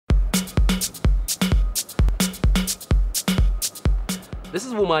This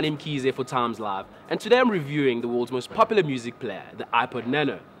is Vumani Mkhike for Times Live, and today I'm reviewing the world's most popular music player, the iPod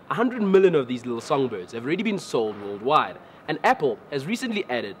Nano. 100 million of these little songbirds have already been sold worldwide, and Apple has recently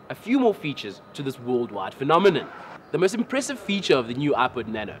added a few more features to this worldwide phenomenon. The most impressive feature of the new iPod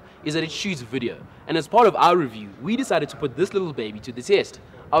Nano is that it shoots video, and as part of our review, we decided to put this little baby to the test.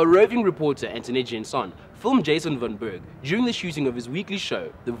 Our roving reporter Antoinette Jenson filmed Jason Van Berg during the shooting of his weekly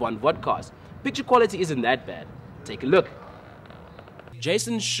show, the Van Vodcast. Picture quality isn't that bad. Take a look.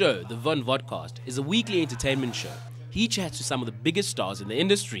 Jason's show, the Van Vodcast, is a weekly entertainment show. He chats to some of the biggest stars in the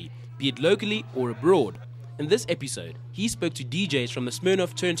industry, be it locally or abroad. In this episode, he spoke to DJs from the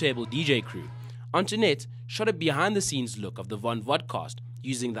Smirnoff Turntable DJ crew. Antoinette shot a behind-the-scenes look of the Van Vodcast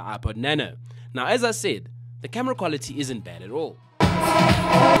using the iPod Nano. Now, as I said, the camera quality isn't bad at all. The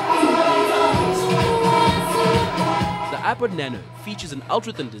iPod Nano features an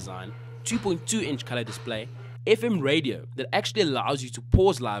ultra-thin design, 2.2-inch color display, FM radio that actually allows you to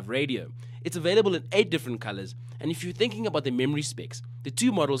pause live radio. It's available in 8 different colors, and if you're thinking about the memory specs, the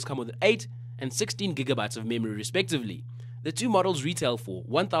two models come with 8 and 16 gigabytes of memory respectively. The two models retail for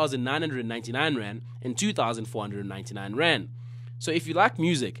 1,999 Rand and 2,499 Rand. So if you like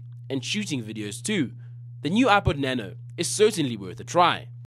music and shooting videos too, the new iPod Nano is certainly worth a try.